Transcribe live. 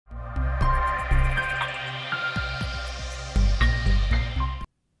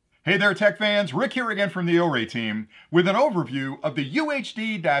Hey there, tech fans. Rick here again from the OREI team with an overview of the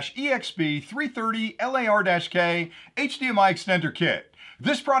UHD-EXP330 LAR-K HDMI Extender Kit.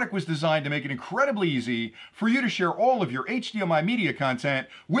 This product was designed to make it incredibly easy for you to share all of your HDMI media content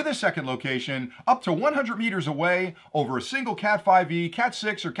with a second location up to 100 meters away over a single Cat5e,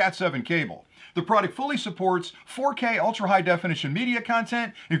 Cat6, or Cat7 cable. The product fully supports 4K ultra-high definition media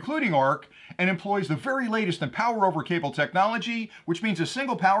content, including ARC, and employs the very latest in power over cable technology, which means a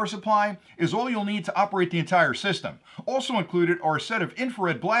single power supply is all you'll need to operate the entire system. Also included are a set of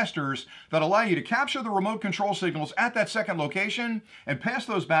infrared blasters that allow you to capture the remote control signals at that second location and pass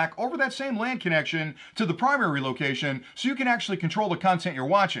those back over that same LAN connection to the primary location so you can actually control the content you're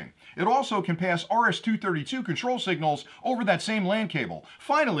watching. It also can pass RS-232 control signals over that same LAN cable.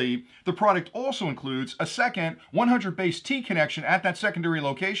 Finally, the product also includes a second 100BaseT connection at that secondary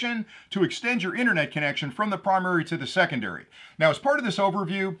location to extend your internet connection from the primary to the secondary. Now, as part of this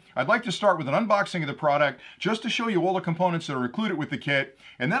overview, I'd like to start with an unboxing of the product just to show you all the components that are included with the kit,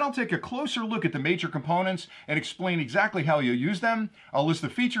 and then I'll take a closer look at the major components and explain exactly how you'll use them. I'll list the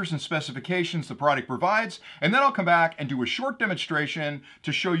features and specifications the product provides, and then I'll come back and do a short demonstration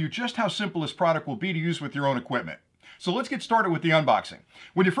to show you just how simple this product will be to use with your own equipment. So let's get started with the unboxing.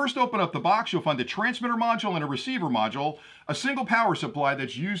 When you first open up the box, you'll find a transmitter module and a receiver module, a single power supply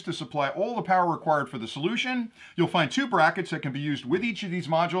that's used to supply all the power required for the solution. You'll find two brackets that can be used with each of these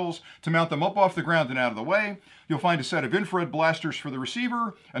modules to mount them up off the ground and out of the way. You'll find a set of infrared blasters for the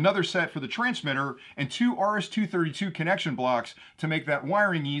receiver, another set for the transmitter, and two RS-232 connection blocks to make that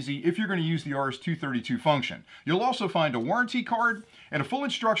wiring easy if you're going to use the RS-232 function. You'll also find a warranty card and a full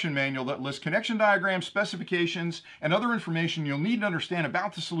instruction manual that lists connection diagrams, specifications, and other information you'll need to understand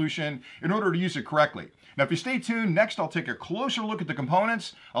about the solution in order to use it correctly. Now, if you stay tuned, next I'll take a closer look at the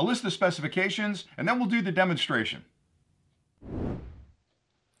components, I'll list the specifications, and then we'll do the demonstration.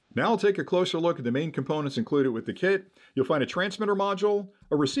 Now I'll take a closer look at the main components included with the kit. You'll find a transmitter module,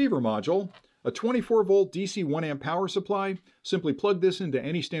 a receiver module, a 24-volt DC 1-amp power supply. Simply plug this into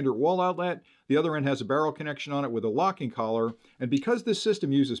any standard wall outlet. The other end has a barrel connection on it with a locking collar. And because this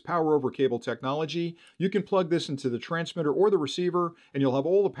system uses power over cable technology, you can plug this into the transmitter or the receiver, and you'll have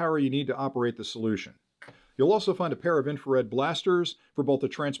all the power you need to operate the solution. You'll also find a pair of infrared blasters for both the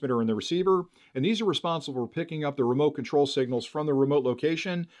transmitter and the receiver, and these are responsible for picking up the remote control signals from the remote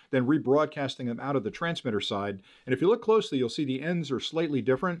location, then rebroadcasting them out of the transmitter side. And if you look closely, you'll see the ends are slightly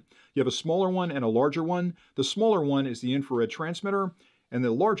different. You have a smaller one and a larger one. The smaller one is the infrared transmitter, and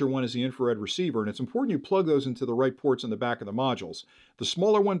the larger one is the infrared receiver, and it's important you plug those into the right ports on the back of the modules. The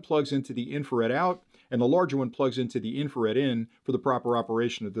smaller one plugs into the infrared out, and the larger one plugs into the infrared in for the proper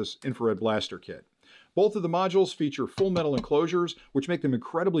operation of this infrared blaster kit. Both of the modules feature full metal enclosures, which make them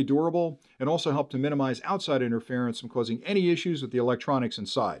incredibly durable and also help to minimize outside interference from causing any issues with the electronics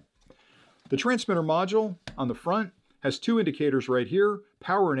inside. The transmitter module on the front has two indicators right here,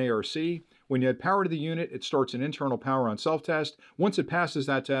 power and ARC. When you add power to the unit, it starts an internal power on self-test. Once it passes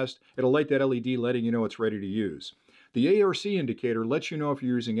that test, it'll light that LED letting you know it's ready to use. The ARC indicator lets you know if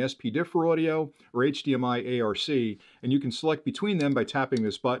you're using SPDIF for audio or HDMI ARC, and you can select between them by tapping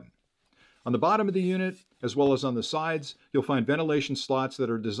this button. On the bottom of the unit, as well as on the sides, you'll find ventilation slots that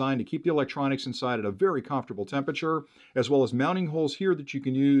are designed to keep the electronics inside at a very comfortable temperature, as well as mounting holes here that you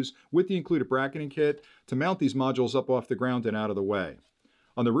can use with the included bracketing kit to mount these modules up off the ground and out of the way.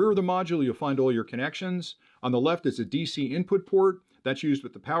 On the rear of the module, you'll find all your connections. On the left is a DC input port that's used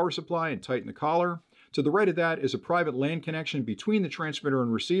with the power supply and tighten the collar. To the right of that is a private LAN connection between the transmitter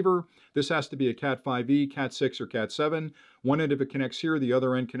and receiver. This has to be a Cat5e, Cat6, or Cat7. One end of it connects here, the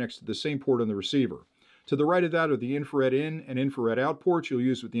other end connects to the same port on the receiver. To the right of that are the infrared in and infrared out ports you'll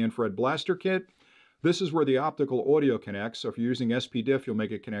use with the infrared blaster kit. This is where the optical audio connects, so if you're using SPDIF, you'll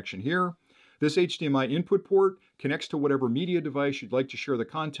make a connection here. This HDMI input port connects to whatever media device you'd like to share the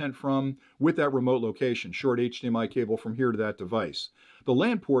content from with that remote location, short HDMI cable from here to that device. The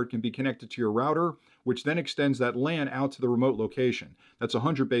LAN port can be connected to your router, which then extends that LAN out to the remote location. That's a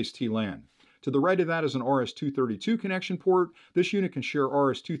 100BaseT LAN. To the right of that is an RS-232 connection port. This unit can share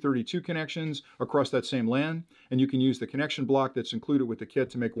RS-232 connections across that same LAN, and you can use the connection block that's included with the kit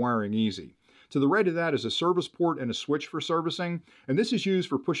to make wiring easy. To the right of that is a service port and a switch for servicing, and this is used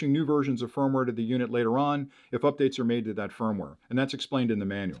for pushing new versions of firmware to the unit later on if updates are made to that firmware, and that's explained in the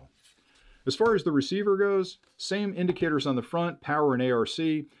manual. As far as the receiver goes, same indicators on the front, power and ARC.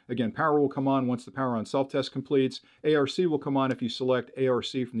 Again, power will come on once the power on self-test completes. ARC will come on if you select ARC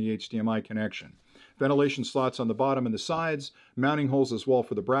from the HDMI connection. Ventilation slots on the bottom and the sides, mounting holes as well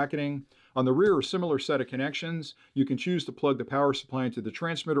for the bracketing. On the rear, a similar set of connections. You can choose to plug the power supply into the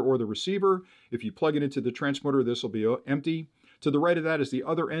transmitter or the receiver. If you plug it into the transmitter, this will be empty. To the right of that is the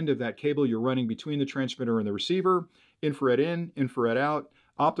other end of that cable you're running between the transmitter and the receiver. Infrared in, infrared out,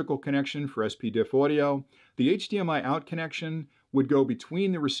 optical connection for SP-Diff audio. The HDMI out connection would go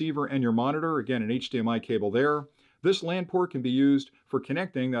between the receiver and your monitor. Again, an HDMI cable there. This LAN port can be used for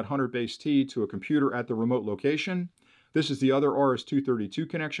connecting that 100BaseT to a computer at the remote location. This is the other RS-232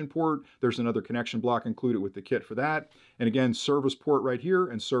 connection port. There's another connection block included with the kit for that. And again, service port right here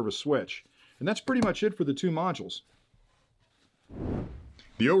and service switch. And that's pretty much it for the two modules.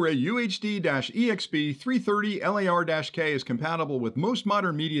 The OREI UHD-EXP330 LAR-K is compatible with most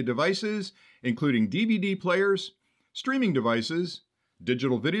modern media devices, including DVD players, streaming devices,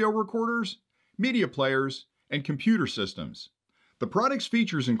 digital video recorders, media players, and computer systems. The product's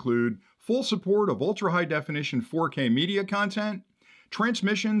features include full support of ultra-high definition 4K media content,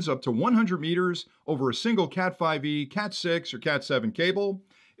 transmissions up to 100 meters over a single CAT5e, CAT6, or CAT7 cable.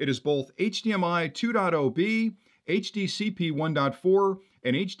 It is both HDMI 2.0B, HDCP 1.4,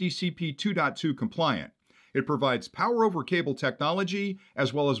 and HDCP 2.2 compliant. It provides power over cable technology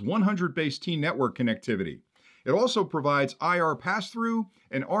as well as 100BaseT network connectivity. It also provides IR pass-through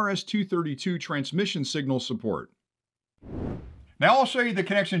and RS-232 transmission signal support. Now I'll show you the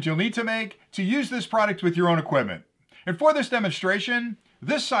connections you'll need to make to use this product with your own equipment. And for this demonstration,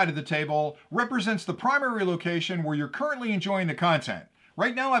 this side of the table represents the primary location where you're currently enjoying the content.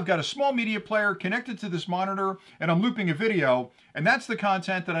 Right now I've got a small media player connected to this monitor and I'm looping a video, and that's the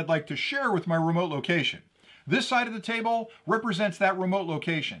content that I'd like to share with my remote location. This side of the table represents that remote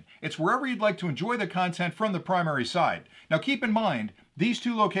location. It's wherever you'd like to enjoy the content from the primary side. Now keep in mind, these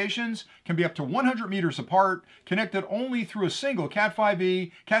two locations can be up to 100 meters apart, connected only through a single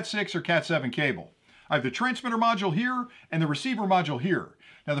CAT5e, CAT6, or CAT7 cable. I have the transmitter module here and the receiver module here.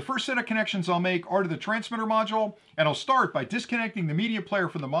 Now the first set of connections I'll make are to the transmitter module, and I'll start by disconnecting the media player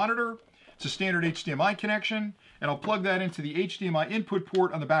from the monitor. It's a standard HDMI connection, and I'll plug that into the HDMI input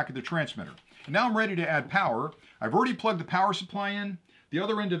port on the back of the transmitter. And now I'm ready to add power. I've already plugged the power supply in. The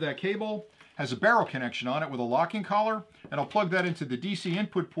other end of that cable has a barrel connection on it with a locking collar, and I'll plug that into the DC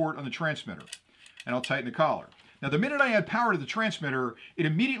input port on the transmitter, and I'll tighten the collar. Now the minute I add power to the transmitter, it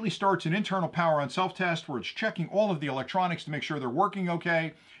immediately starts an internal power on self-test where it's checking all of the electronics to make sure they're working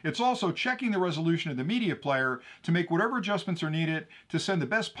okay. It's also checking the resolution of the media player to make whatever adjustments are needed to send the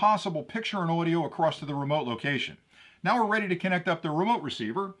best possible picture and audio across to the remote location. Now we're ready to connect up the remote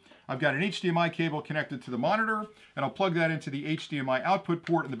receiver. I've got an HDMI cable connected to the monitor, and I'll plug that into the HDMI output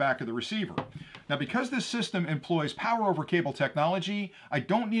port in the back of the receiver. Now because this system employs power over cable technology, I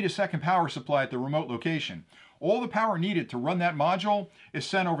don't need a second power supply at the remote location. All the power needed to run that module is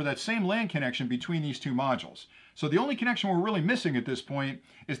sent over that same LAN connection between these two modules. So the only connection we're really missing at this point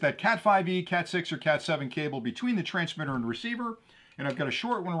is that CAT5e, CAT6, or CAT7 cable between the transmitter and receiver. And I've got a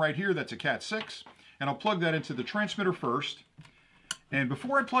short one right here that's a CAT6, and I'll plug that into the transmitter first. And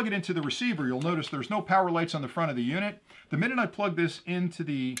before I plug it into the receiver, you'll notice there's no power lights on the front of the unit. The minute I plug this into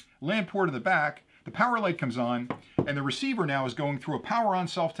the LAN port in the back, the power light comes on, and the receiver now is going through a power on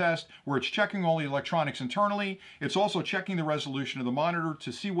self-test where it's checking all the electronics internally. It's also checking the resolution of the monitor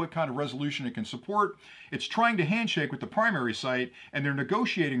to see what kind of resolution it can support. It's trying to handshake with the primary site, and they're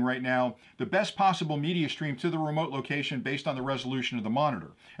negotiating right now the best possible media stream to the remote location based on the resolution of the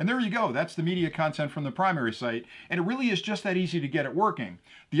monitor. And there you go, that's the media content from the primary site, and it really is just that easy to get it working.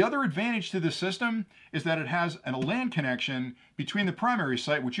 The other advantage to this system is that it has a LAN connection between the primary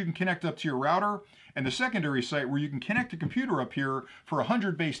site, which you can connect up to your router, and the secondary site where you can connect a computer up here for a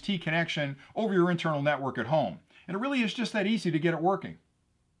 100BaseT connection over your internal network at home. And it really is just that easy to get it working.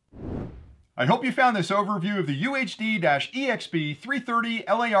 I hope you found this overview of the UHD-EXP330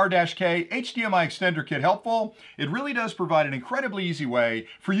 LAR-K HDMI Extender Kit helpful. It really does provide an incredibly easy way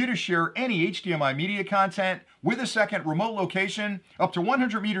for you to share any HDMI media content with a second remote location up to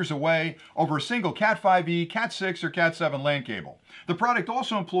 100 meters away over a single CAT5e, CAT6, or CAT7 LAN cable. The product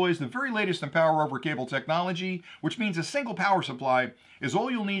also employs the very latest in power over cable technology, which means a single power supply is all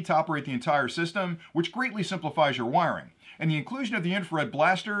you'll need to operate the entire system, which greatly simplifies your wiring. And the inclusion of the infrared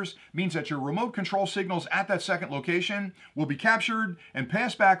blasters means that your remote control signals at that second location will be captured and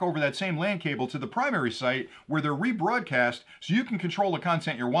passed back over that same LAN cable to the primary site where they're rebroadcast so you can control the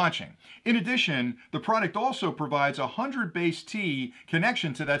content you're watching. In addition, the product also provides a 100BaseT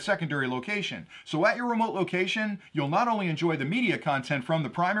connection to that secondary location. So at your remote location, you'll not only enjoy the media content from the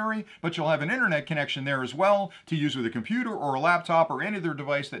primary, but you'll have an internet connection there as well to use with a computer or a laptop or any other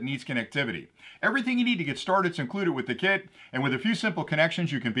device that needs connectivity. Everything you need to get started is included with the kit, and with a few simple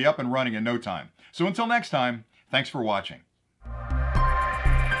connections, you can be up and running in no time. So until next time, thanks for watching.